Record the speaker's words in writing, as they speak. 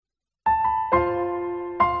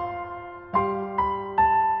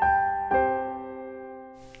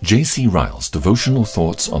J.C. Ryle's Devotional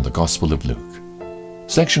Thoughts on the Gospel of Luke.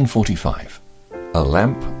 Section 45. A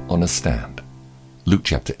Lamp on a Stand. Luke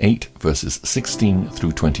chapter 8, verses 16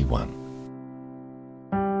 through 21.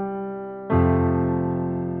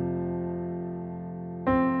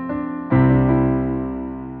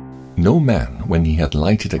 No man, when he hath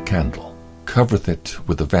lighted a candle, covereth it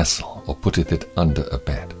with a vessel, or putteth it under a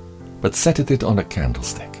bed, but setteth it on a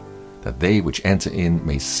candlestick, that they which enter in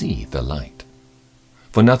may see the light.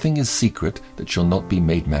 For nothing is secret that shall not be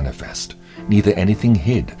made manifest, neither anything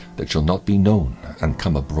hid that shall not be known and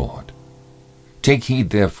come abroad. Take heed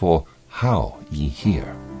therefore how ye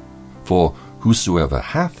hear. For whosoever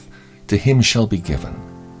hath, to him shall be given,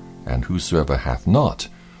 and whosoever hath not,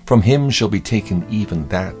 from him shall be taken even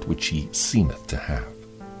that which he seemeth to have.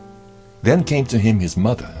 Then came to him his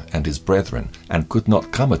mother and his brethren, and could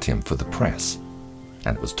not come at him for the press.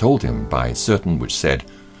 And it was told him by certain which said,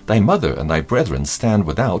 Thy mother and thy brethren stand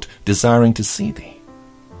without, desiring to see thee.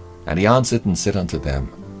 And he answered and said unto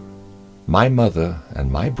them, My mother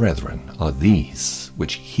and my brethren are these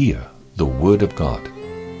which hear the word of God,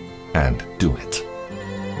 and do it.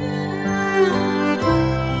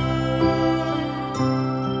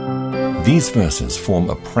 These verses form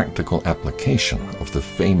a practical application of the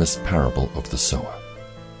famous parable of the sower.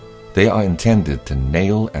 They are intended to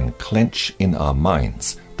nail and clench in our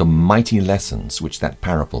minds the mighty lessons which that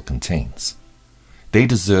parable contains. They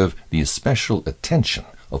deserve the especial attention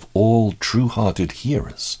of all true-hearted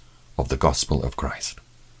hearers of the gospel of Christ.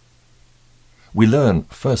 We learn,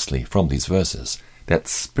 firstly, from these verses, that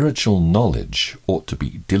spiritual knowledge ought to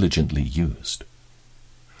be diligently used.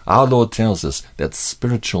 Our Lord tells us that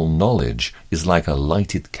spiritual knowledge is like a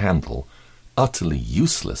lighted candle, utterly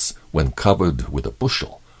useless when covered with a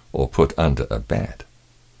bushel or put under a bed.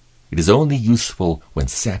 It is only useful when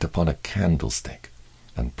set upon a candlestick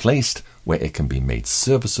and placed where it can be made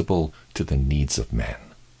serviceable to the needs of men.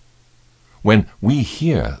 When we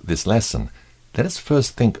hear this lesson, let us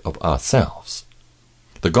first think of ourselves.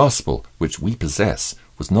 The gospel which we possess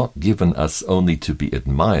was not given us only to be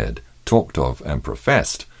admired, talked of, and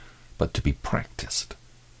professed, but to be practiced.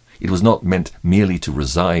 It was not meant merely to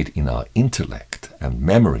reside in our intellect and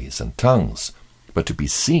memories and tongues, but to be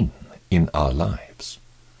seen in our lives.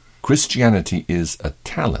 Christianity is a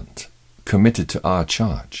talent committed to our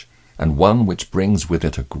charge, and one which brings with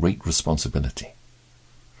it a great responsibility.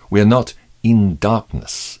 We are not in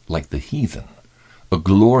darkness like the heathen. A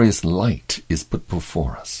glorious light is put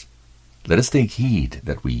before us. Let us take heed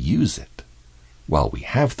that we use it. While we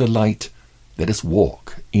have the light, let us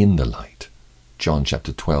walk in the light. John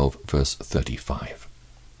chapter 12, verse 35.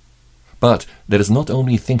 But let us not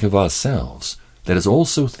only think of ourselves, let us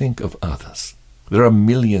also think of others. There are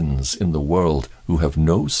millions in the world who have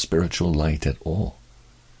no spiritual light at all.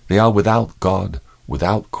 They are without God,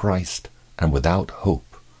 without Christ, and without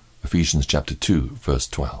hope. Ephesians chapter 2, verse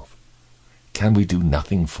 12. Can we do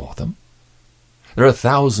nothing for them? There are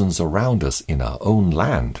thousands around us in our own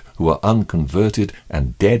land who are unconverted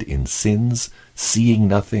and dead in sins, seeing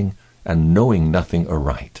nothing and knowing nothing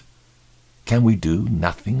aright. Can we do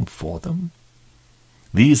nothing for them?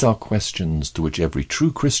 These are questions to which every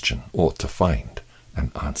true Christian ought to find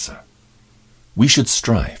an answer. We should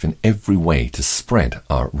strive in every way to spread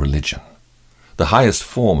our religion. The highest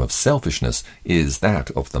form of selfishness is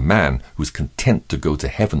that of the man who is content to go to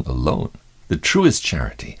heaven alone. The truest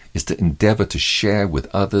charity is to endeavor to share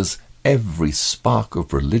with others every spark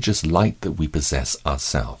of religious light that we possess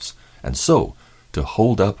ourselves, and so to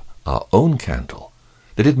hold up our own candle,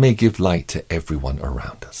 that it may give light to everyone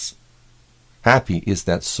around us. Happy is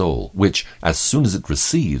that soul which, as soon as it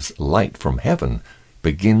receives light from heaven,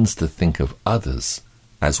 begins to think of others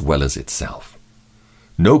as well as itself.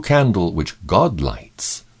 No candle which God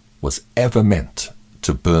lights was ever meant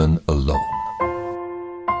to burn alone.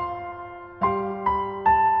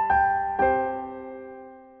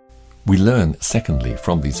 We learn, secondly,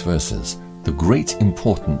 from these verses, the great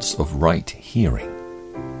importance of right hearing.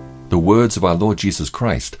 The words of our Lord Jesus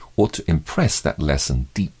Christ ought to impress that lesson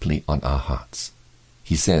deeply on our hearts.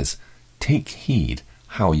 He says, Take heed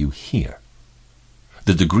how you hear.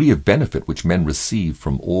 The degree of benefit which men receive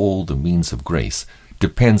from all the means of grace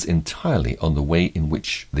depends entirely on the way in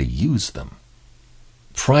which they use them.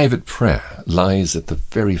 Private prayer lies at the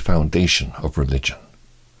very foundation of religion.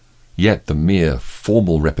 Yet the mere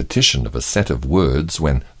formal repetition of a set of words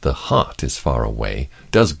when the heart is far away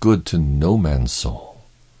does good to no man's soul.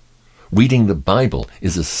 Reading the Bible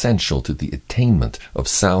is essential to the attainment of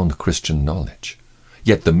sound Christian knowledge.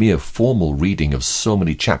 Yet the mere formal reading of so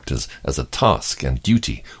many chapters as a task and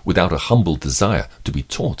duty without a humble desire to be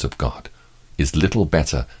taught of God is little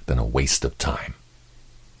better than a waste of time.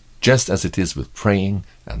 Just as it is with praying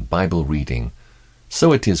and Bible reading,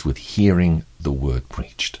 so it is with hearing the word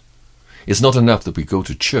preached. It's not enough that we go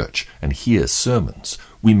to church and hear sermons.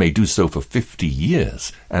 We may do so for 50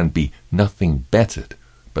 years and be nothing bettered,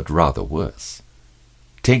 but rather worse.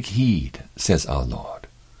 Take heed, says our Lord,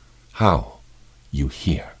 how you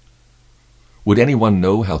hear. Would anyone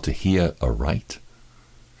know how to hear aright?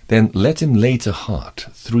 Then let him lay to heart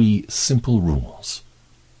 3 simple rules.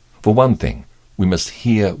 For one thing, we must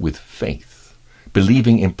hear with faith,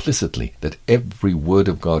 believing implicitly that every word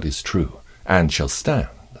of God is true and shall stand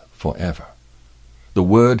forever. The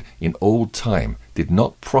word in old time did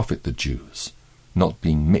not profit the Jews, not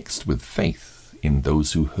being mixed with faith in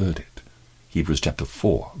those who heard it. Hebrews chapter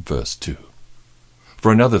 4, verse 2.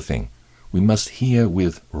 For another thing, we must hear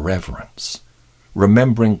with reverence,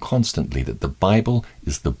 remembering constantly that the Bible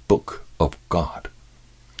is the book of God.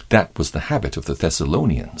 That was the habit of the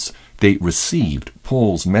Thessalonians. They received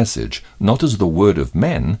Paul's message not as the word of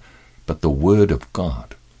men, but the word of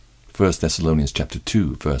God. 1 Thessalonians chapter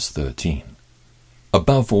 2, verse 13.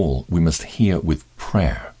 Above all, we must hear with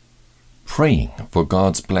prayer, praying for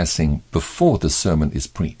God's blessing before the sermon is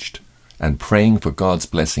preached, and praying for God's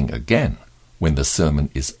blessing again when the sermon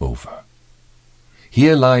is over.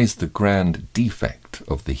 Here lies the grand defect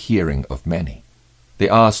of the hearing of many. They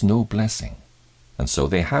ask no blessing, and so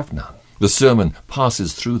they have none. The sermon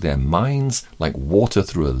passes through their minds like water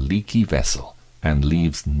through a leaky vessel and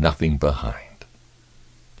leaves nothing behind.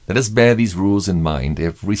 Let us bear these rules in mind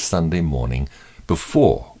every Sunday morning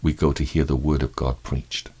before we go to hear the Word of God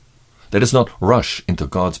preached. Let us not rush into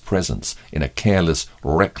God's presence in a careless,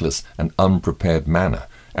 reckless, and unprepared manner,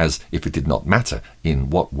 as if it did not matter in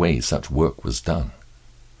what way such work was done.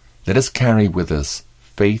 Let us carry with us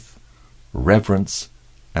faith, reverence,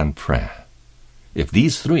 and prayer. If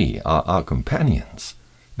these 3 are our companions,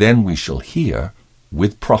 then we shall hear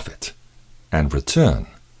with profit and return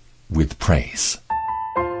with praise.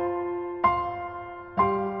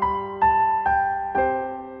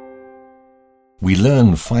 We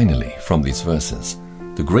learn finally from these verses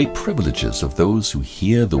the great privileges of those who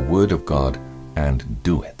hear the word of God and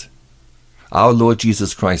do it. Our Lord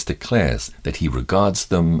Jesus Christ declares that he regards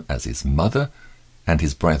them as his mother and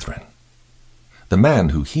his brethren. The man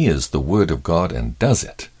who hears the word of God and does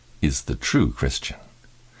it is the true Christian.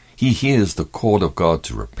 He hears the call of God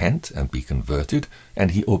to repent and be converted,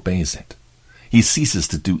 and he obeys it. He ceases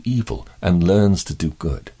to do evil and learns to do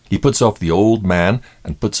good. He puts off the old man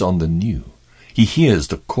and puts on the new. He hears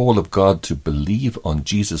the call of God to believe on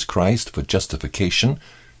Jesus Christ for justification,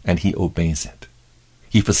 and he obeys it.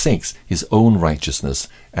 He forsakes his own righteousness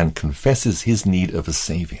and confesses his need of a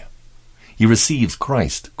Savior. He receives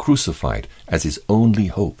Christ crucified as his only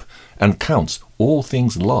hope and counts all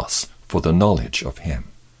things loss for the knowledge of him.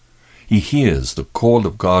 He hears the call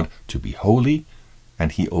of God to be holy,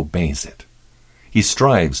 and he obeys it. He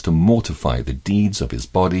strives to mortify the deeds of his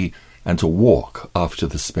body and to walk after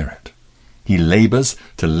the Spirit. He labors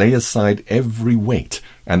to lay aside every weight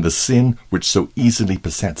and the sin which so easily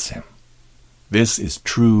besets him. This is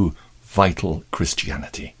true, vital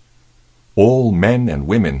Christianity. All men and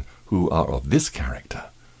women who are of this character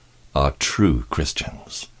are true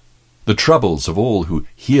Christians. The troubles of all who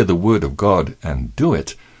hear the word of God and do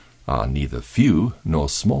it are neither few nor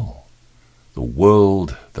small. The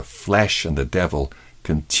world, the flesh, and the devil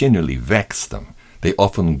continually vex them. They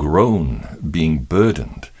often groan, being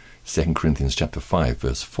burdened. 2 Corinthians chapter 5,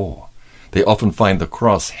 verse 4. They often find the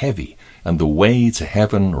cross heavy and the way to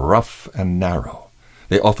heaven rough and narrow.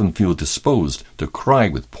 They often feel disposed to cry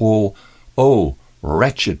with Paul, "O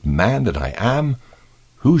wretched man that I am,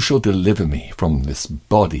 who shall deliver me from this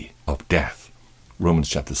body of death?" Romans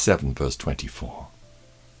chapter 7, verse 24.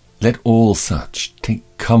 Let all such take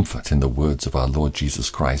comfort in the words of our Lord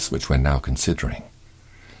Jesus Christ, which we're now considering.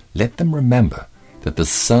 Let them remember that the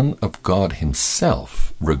Son of God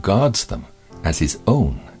himself regards them as his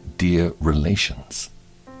own dear relations.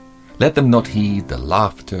 Let them not heed the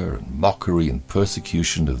laughter and mockery and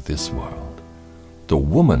persecution of this world. The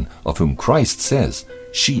woman of whom Christ says,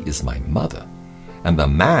 "She is my mother," and the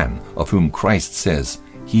man of whom Christ says,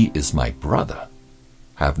 "He is my brother,"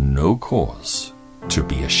 have no cause to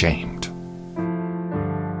be ashamed.